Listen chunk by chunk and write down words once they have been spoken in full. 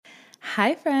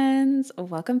Hi, friends.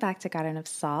 Welcome back to Garden of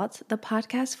Salt, the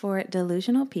podcast for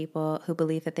delusional people who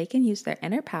believe that they can use their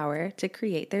inner power to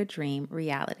create their dream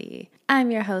reality.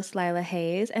 I'm your host, Lila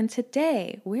Hayes, and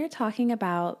today we're talking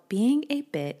about being a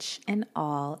bitch in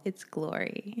all its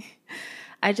glory.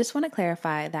 I just want to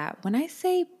clarify that when I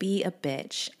say be a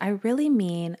bitch, I really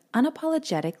mean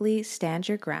unapologetically stand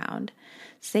your ground,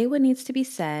 say what needs to be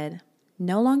said,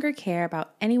 no longer care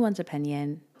about anyone's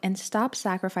opinion, and stop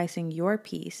sacrificing your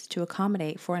peace to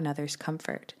accommodate for another's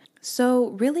comfort. So,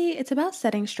 really, it's about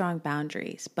setting strong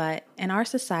boundaries, but in our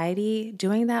society,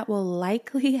 doing that will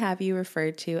likely have you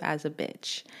referred to as a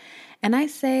bitch. And I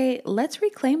say, let's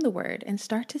reclaim the word and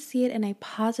start to see it in a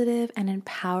positive and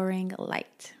empowering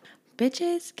light.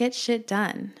 Bitches get shit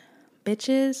done.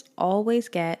 Bitches always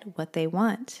get what they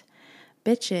want.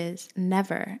 Bitches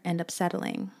never end up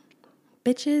settling.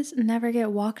 Bitches never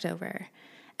get walked over,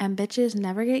 and bitches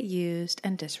never get used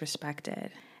and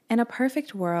disrespected. In a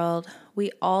perfect world,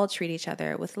 we all treat each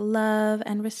other with love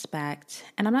and respect,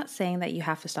 and I'm not saying that you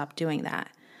have to stop doing that.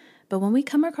 But when we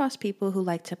come across people who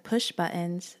like to push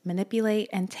buttons, manipulate,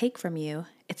 and take from you,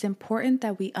 it's important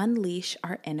that we unleash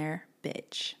our inner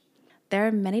bitch. There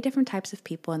are many different types of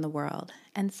people in the world,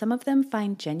 and some of them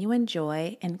find genuine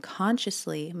joy in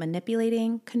consciously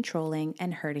manipulating, controlling,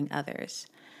 and hurting others.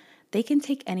 They can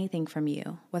take anything from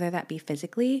you, whether that be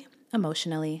physically,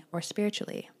 emotionally, or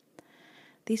spiritually.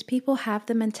 These people have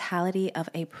the mentality of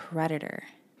a predator,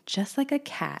 just like a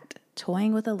cat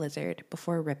toying with a lizard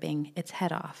before ripping its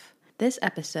head off. This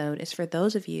episode is for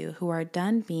those of you who are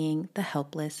done being the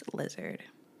helpless lizard.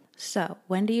 So,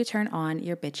 when do you turn on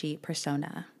your bitchy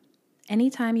persona?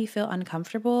 Anytime you feel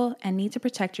uncomfortable and need to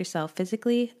protect yourself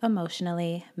physically,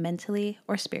 emotionally, mentally,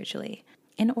 or spiritually.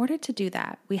 In order to do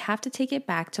that, we have to take it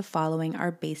back to following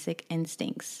our basic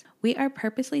instincts. We are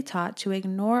purposely taught to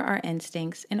ignore our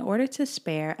instincts in order to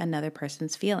spare another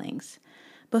person's feelings.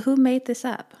 But who made this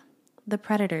up? The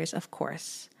predators, of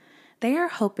course. They are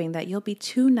hoping that you'll be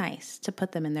too nice to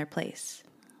put them in their place.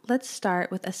 Let's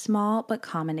start with a small but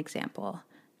common example: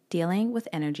 dealing with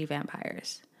energy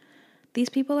vampires. These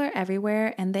people are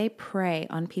everywhere, and they prey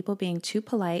on people being too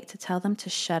polite to tell them to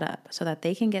shut up so that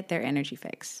they can get their energy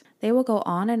fix. They will go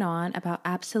on and on about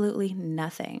absolutely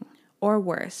nothing. Or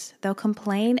worse, they'll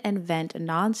complain and vent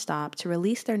nonstop to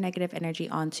release their negative energy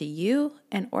onto you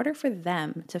in order for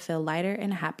them to feel lighter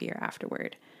and happier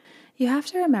afterward. You have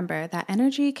to remember that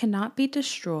energy cannot be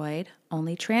destroyed,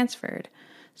 only transferred.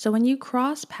 So when you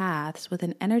cross paths with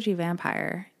an energy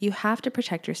vampire, you have to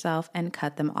protect yourself and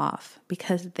cut them off,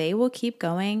 because they will keep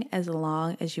going as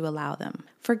long as you allow them.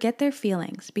 Forget their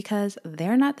feelings, because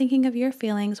they're not thinking of your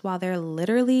feelings while they're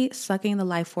literally sucking the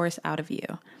life force out of you.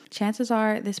 Chances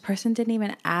are this person didn't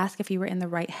even ask if you were in the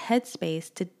right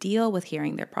headspace to deal with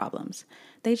hearing their problems.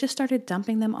 They just started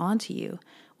dumping them onto you,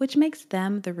 which makes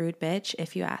them the rude bitch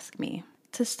if you ask me.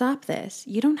 To stop this,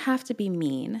 you don't have to be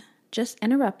mean. Just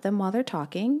interrupt them while they're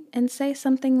talking and say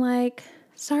something like,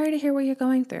 "Sorry to hear what you're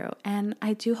going through, and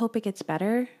I do hope it gets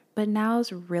better, but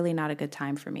now's really not a good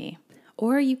time for me."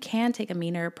 Or you can take a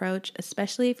meaner approach,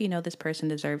 especially if you know this person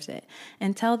deserves it,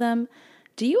 and tell them,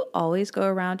 "Do you always go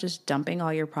around just dumping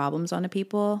all your problems onto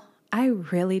people? I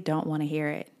really don't want to hear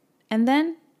it." And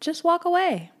then just walk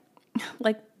away.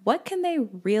 Like, what can they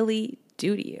really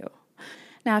do to you?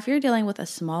 Now, if you're dealing with a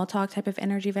small talk type of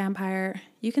energy vampire,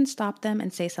 you can stop them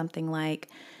and say something like,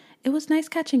 "It was nice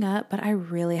catching up, but I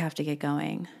really have to get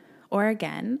going." Or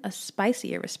again, a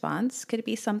spicier response could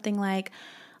be something like,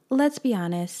 "Let's be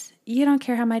honest, you don't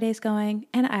care how my day's going,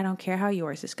 and I don't care how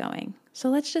yours is going. So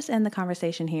let's just end the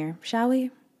conversation here, shall we?"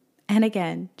 And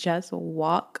again, just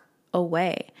walk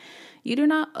away. You do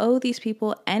not owe these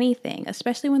people anything,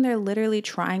 especially when they're literally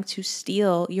trying to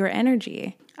steal your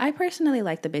energy. I personally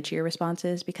like the bitchier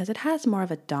responses because it has more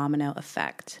of a domino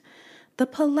effect. The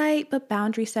polite but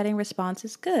boundary setting response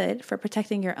is good for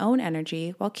protecting your own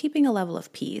energy while keeping a level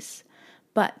of peace,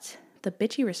 but the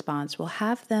bitchy response will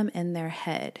have them in their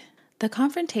head. The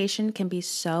confrontation can be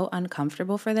so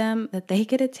uncomfortable for them that they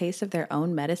get a taste of their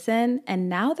own medicine, and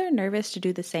now they're nervous to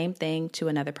do the same thing to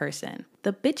another person.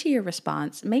 The bitchier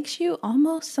response makes you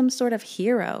almost some sort of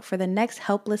hero for the next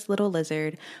helpless little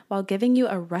lizard while giving you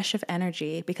a rush of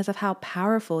energy because of how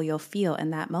powerful you'll feel in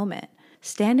that moment.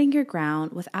 Standing your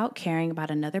ground without caring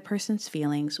about another person's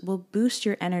feelings will boost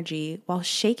your energy while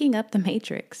shaking up the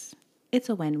matrix. It's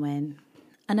a win-win.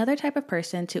 Another type of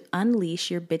person to unleash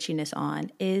your bitchiness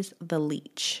on is the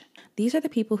leech. These are the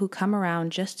people who come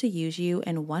around just to use you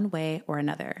in one way or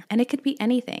another. And it could be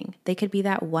anything. They could be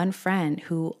that one friend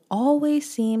who always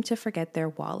seemed to forget their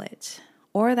wallet,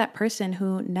 or that person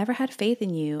who never had faith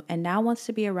in you and now wants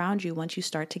to be around you once you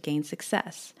start to gain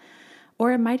success.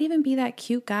 Or it might even be that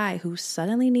cute guy who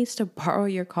suddenly needs to borrow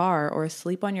your car or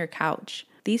sleep on your couch.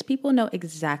 These people know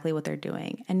exactly what they're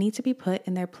doing and need to be put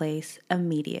in their place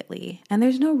immediately. And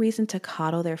there's no reason to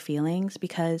coddle their feelings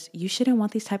because you shouldn't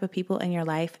want these type of people in your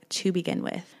life to begin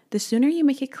with. The sooner you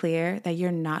make it clear that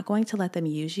you're not going to let them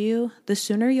use you, the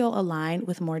sooner you'll align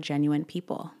with more genuine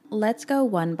people. Let's go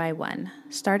one by one,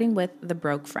 starting with the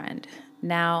broke friend.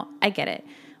 Now, I get it.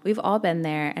 We've all been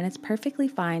there, and it's perfectly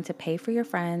fine to pay for your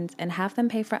friends and have them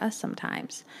pay for us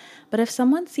sometimes. But if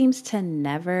someone seems to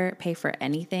never pay for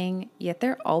anything, yet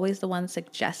they're always the one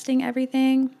suggesting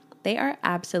everything, they are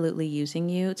absolutely using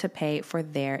you to pay for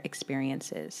their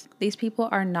experiences. These people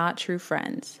are not true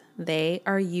friends. They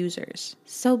are users.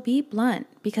 So be blunt,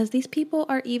 because these people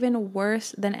are even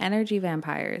worse than energy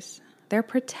vampires. They're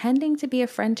pretending to be a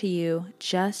friend to you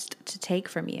just to take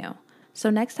from you. So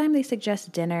next time they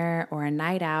suggest dinner or a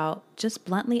night out, just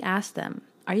bluntly ask them,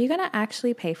 are you going to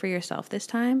actually pay for yourself this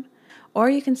time? Or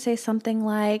you can say something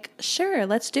like, sure,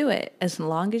 let's do it, as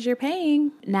long as you're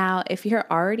paying. Now, if you're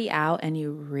already out and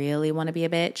you really want to be a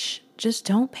bitch, just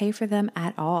don't pay for them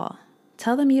at all.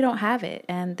 Tell them you don't have it,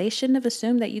 and they shouldn't have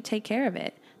assumed that you take care of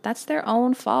it. That's their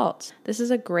own fault. This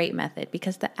is a great method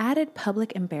because the added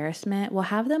public embarrassment will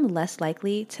have them less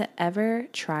likely to ever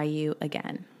try you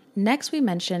again. Next, we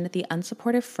mentioned the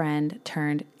unsupportive friend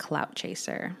turned clout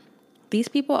chaser. These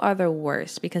people are the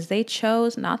worst because they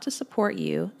chose not to support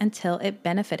you until it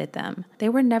benefited them. They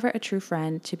were never a true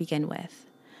friend to begin with.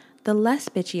 The less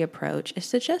bitchy approach is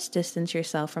to just distance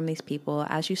yourself from these people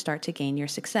as you start to gain your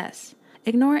success.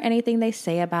 Ignore anything they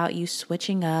say about you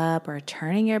switching up or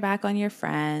turning your back on your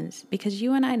friends because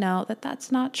you and I know that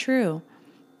that's not true.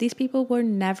 These people were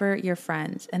never your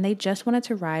friends and they just wanted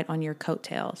to ride on your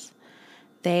coattails.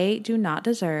 They do not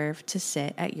deserve to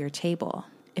sit at your table.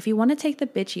 If you want to take the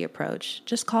bitchy approach,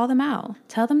 just call them out.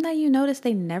 Tell them that you noticed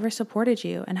they never supported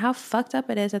you and how fucked up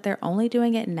it is that they're only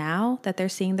doing it now that they're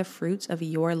seeing the fruits of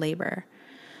your labor.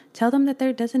 Tell them that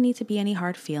there doesn't need to be any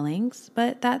hard feelings,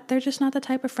 but that they're just not the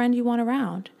type of friend you want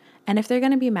around. And if they're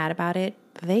going to be mad about it,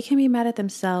 they can be mad at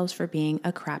themselves for being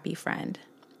a crappy friend.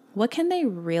 What can they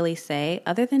really say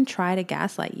other than try to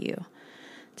gaslight you?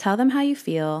 Tell them how you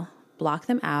feel, block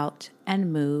them out,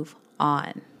 and move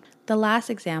on. The last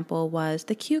example was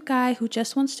the cute guy who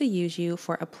just wants to use you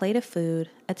for a plate of food,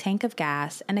 a tank of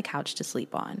gas, and a couch to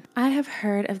sleep on. I have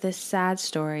heard of this sad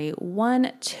story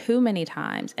one too many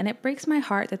times, and it breaks my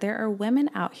heart that there are women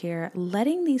out here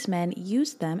letting these men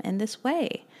use them in this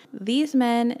way. These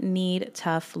men need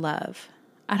tough love.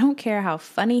 I don't care how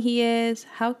funny he is,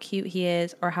 how cute he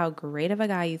is, or how great of a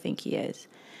guy you think he is.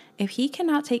 If he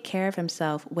cannot take care of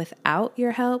himself without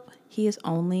your help, he is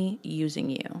only using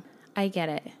you. I get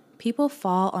it. People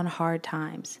fall on hard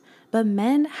times, but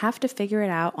men have to figure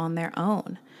it out on their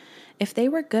own. If they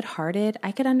were good-hearted,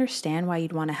 I could understand why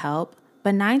you'd want to help,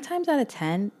 but 9 times out of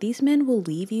 10, these men will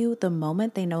leave you the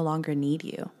moment they no longer need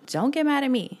you. Don't get mad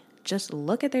at me. Just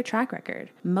look at their track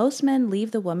record. Most men leave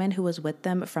the woman who was with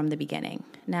them from the beginning.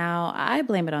 Now, I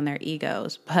blame it on their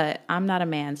egos, but I'm not a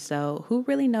man, so who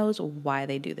really knows why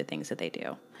they do the things that they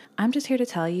do? I'm just here to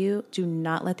tell you, do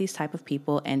not let these type of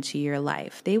people into your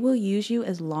life. They will use you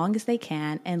as long as they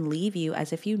can and leave you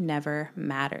as if you never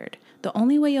mattered. The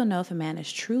only way you'll know if a man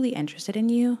is truly interested in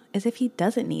you is if he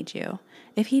doesn't need you.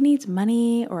 If he needs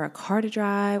money or a car to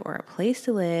drive or a place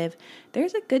to live,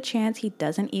 there's a good chance he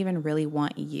doesn't even really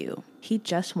want you. He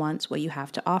just wants what you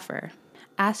have to offer.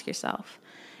 Ask yourself,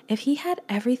 if he had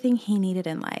everything he needed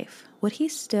in life, would he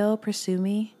still pursue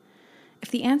me? If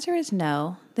the answer is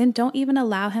no, then don't even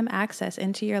allow him access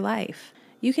into your life.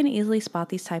 You can easily spot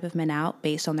these type of men out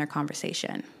based on their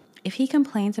conversation. If he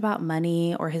complains about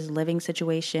money or his living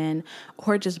situation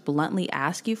or just bluntly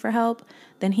asks you for help,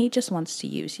 then he just wants to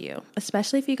use you,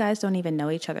 especially if you guys don't even know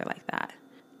each other like that.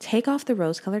 Take off the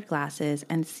rose-colored glasses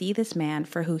and see this man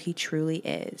for who he truly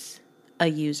is, a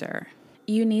user.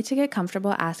 You need to get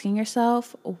comfortable asking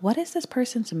yourself, what is this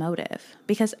person's motive?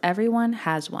 Because everyone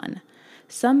has one.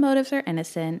 Some motives are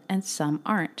innocent and some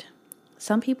aren't.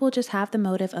 Some people just have the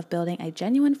motive of building a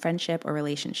genuine friendship or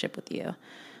relationship with you,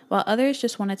 while others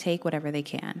just want to take whatever they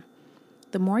can.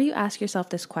 The more you ask yourself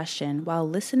this question while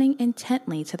listening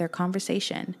intently to their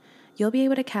conversation, you'll be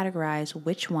able to categorize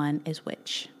which one is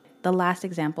which. The last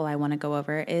example I want to go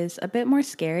over is a bit more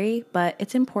scary, but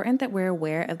it's important that we're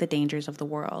aware of the dangers of the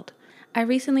world. I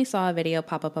recently saw a video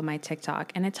pop up on my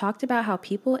TikTok, and it talked about how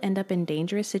people end up in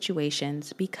dangerous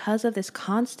situations because of this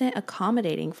constant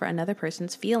accommodating for another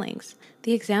person's feelings.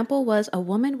 The example was a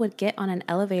woman would get on an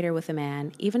elevator with a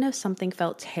man even if something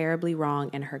felt terribly wrong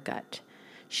in her gut.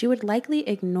 She would likely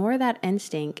ignore that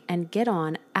instinct and get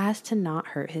on as to not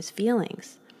hurt his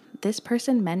feelings. this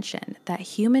person mentioned that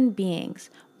human beings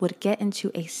would get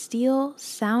into a steel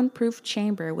soundproof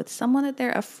chamber with someone that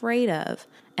they're afraid of,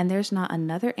 and there's not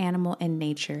another animal in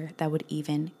nature that would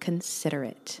even consider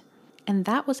it. And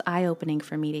that was eye-opening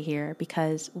for me to hear,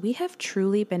 because we have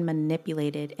truly been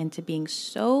manipulated into being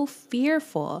so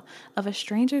fearful of a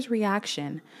stranger's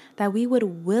reaction that we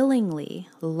would willingly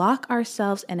lock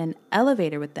ourselves in an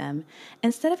elevator with them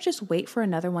instead of just wait for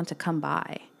another one to come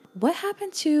by. What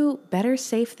happened to better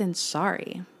safe than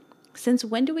sorry? Since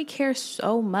when do we care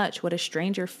so much what a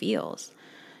stranger feels?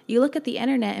 You look at the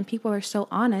internet and people are so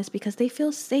honest because they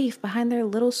feel safe behind their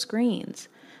little screens.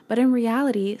 But in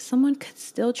reality, someone could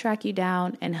still track you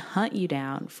down and hunt you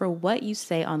down for what you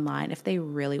say online if they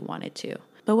really wanted to.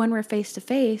 But when we're face to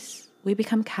face, we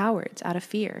become cowards out of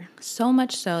fear. So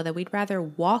much so that we'd rather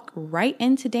walk right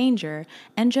into danger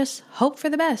and just hope for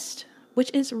the best,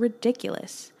 which is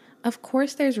ridiculous. Of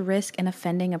course, there's risk in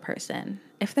offending a person.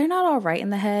 If they're not all right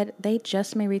in the head, they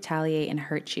just may retaliate and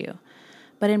hurt you.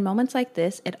 But in moments like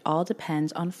this, it all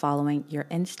depends on following your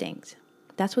instinct.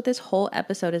 That's what this whole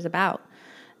episode is about.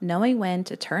 Knowing when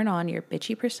to turn on your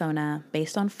bitchy persona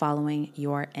based on following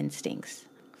your instincts.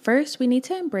 First, we need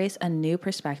to embrace a new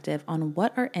perspective on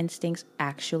what our instincts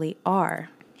actually are.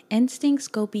 Instincts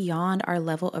go beyond our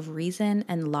level of reason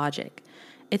and logic.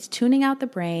 It's tuning out the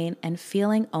brain and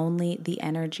feeling only the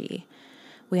energy.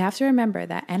 We have to remember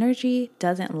that energy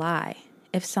doesn't lie.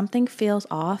 If something feels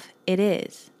off, it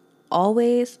is.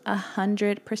 Always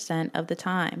 100% of the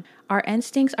time. Our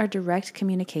instincts are direct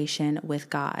communication with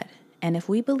God. And if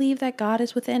we believe that God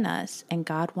is within us and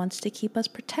God wants to keep us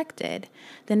protected,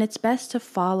 then it's best to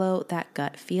follow that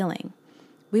gut feeling.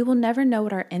 We will never know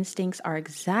what our instincts are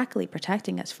exactly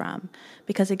protecting us from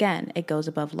because, again, it goes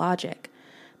above logic.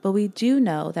 But we do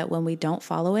know that when we don't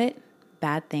follow it,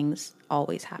 bad things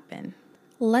always happen.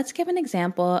 Let's give an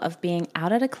example of being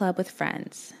out at a club with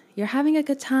friends. You're having a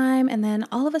good time, and then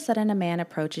all of a sudden a man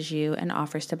approaches you and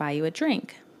offers to buy you a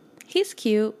drink. He's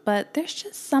cute, but there's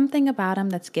just something about him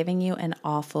that's giving you an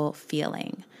awful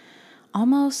feeling.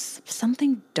 Almost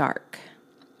something dark.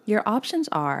 Your options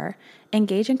are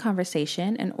engage in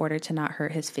conversation in order to not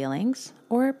hurt his feelings,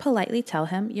 or politely tell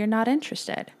him you're not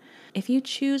interested. If you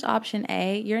choose option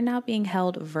A, you're now being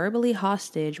held verbally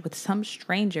hostage with some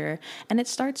stranger, and it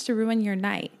starts to ruin your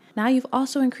night. Now you've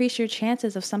also increased your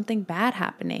chances of something bad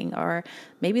happening, or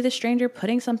maybe the stranger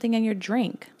putting something in your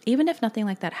drink. Even if nothing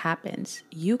like that happens,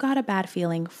 you got a bad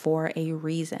feeling for a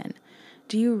reason.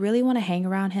 Do you really want to hang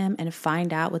around him and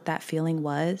find out what that feeling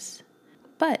was?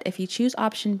 But if you choose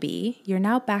option B, you're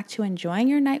now back to enjoying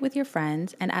your night with your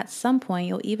friends, and at some point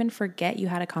you'll even forget you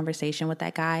had a conversation with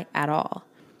that guy at all.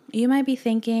 You might be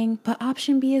thinking, but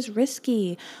option B is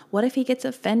risky. What if he gets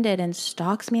offended and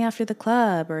stalks me after the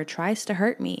club or tries to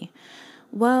hurt me?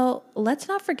 Well, let's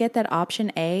not forget that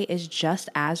option A is just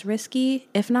as risky,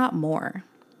 if not more.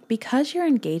 Because you're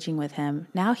engaging with him,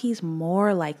 now he's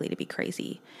more likely to be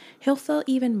crazy. He'll feel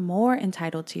even more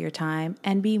entitled to your time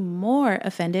and be more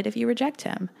offended if you reject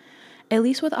him. At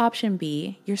least with option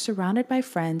B, you're surrounded by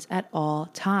friends at all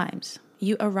times.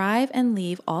 You arrive and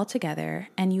leave all together,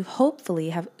 and you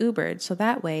hopefully have Ubered so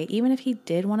that way, even if he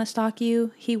did want to stalk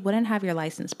you, he wouldn't have your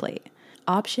license plate.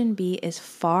 Option B is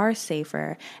far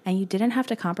safer, and you didn't have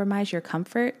to compromise your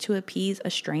comfort to appease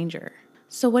a stranger.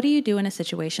 So what do you do in a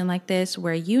situation like this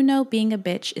where you know being a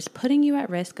bitch is putting you at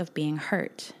risk of being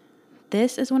hurt?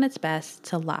 This is when it's best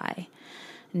to lie.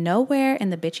 Nowhere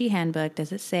in the bitchy handbook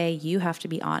does it say you have to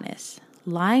be honest.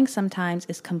 Lying sometimes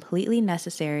is completely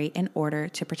necessary in order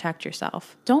to protect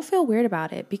yourself. Don't feel weird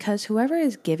about it, because whoever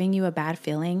is giving you a bad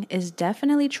feeling is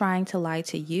definitely trying to lie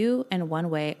to you in one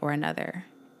way or another.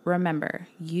 Remember,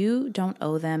 you don't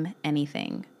owe them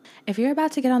anything. If you're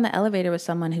about to get on the elevator with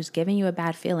someone who's giving you a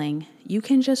bad feeling, you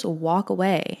can just walk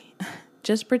away.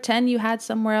 Just pretend you had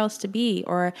somewhere else to be,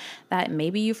 or that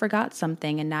maybe you forgot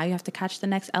something and now you have to catch the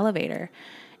next elevator.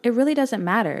 It really doesn't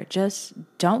matter. Just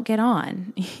don't get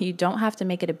on. You don't have to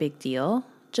make it a big deal.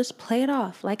 Just play it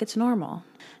off like it's normal.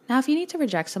 Now, if you need to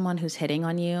reject someone who's hitting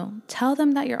on you, tell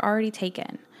them that you're already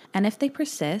taken. And if they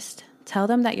persist, tell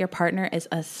them that your partner is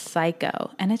a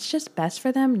psycho and it's just best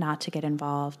for them not to get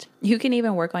involved. You can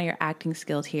even work on your acting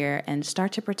skills here and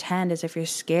start to pretend as if you're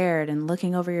scared and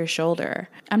looking over your shoulder.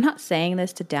 I'm not saying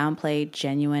this to downplay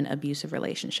genuine abusive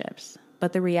relationships,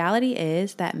 but the reality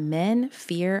is that men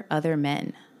fear other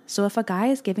men. So if a guy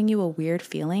is giving you a weird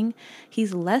feeling,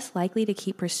 he's less likely to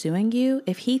keep pursuing you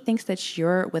if he thinks that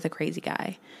you're with a crazy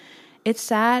guy. It's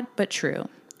sad, but true,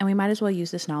 and we might as well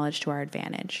use this knowledge to our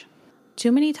advantage.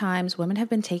 Too many times, women have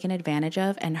been taken advantage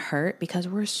of and hurt because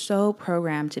we're so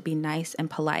programmed to be nice and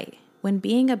polite. when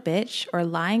being a bitch or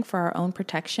lying for our own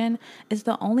protection is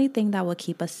the only thing that will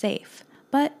keep us safe.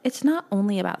 But it's not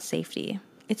only about safety.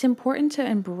 It's important to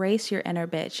embrace your inner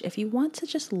bitch if you want to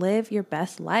just live your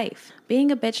best life.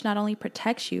 Being a bitch not only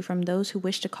protects you from those who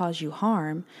wish to cause you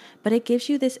harm, but it gives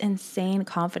you this insane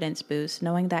confidence boost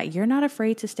knowing that you're not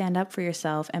afraid to stand up for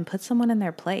yourself and put someone in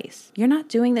their place. You're not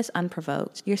doing this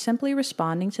unprovoked. You're simply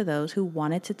responding to those who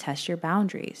wanted to test your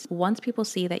boundaries. Once people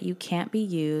see that you can't be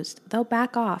used, they'll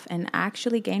back off and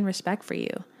actually gain respect for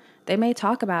you. They may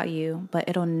talk about you, but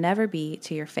it'll never be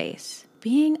to your face.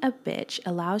 Being a bitch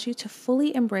allows you to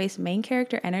fully embrace main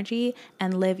character energy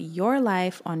and live your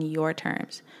life on your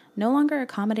terms, no longer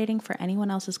accommodating for anyone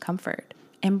else's comfort.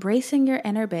 Embracing your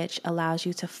inner bitch allows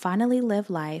you to finally live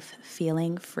life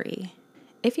feeling free.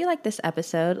 If you like this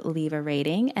episode, leave a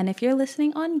rating. And if you're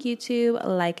listening on YouTube,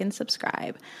 like and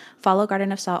subscribe. Follow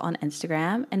Garden of Salt on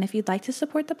Instagram. And if you'd like to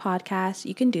support the podcast,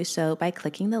 you can do so by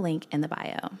clicking the link in the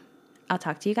bio. I'll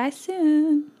talk to you guys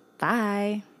soon.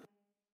 Bye.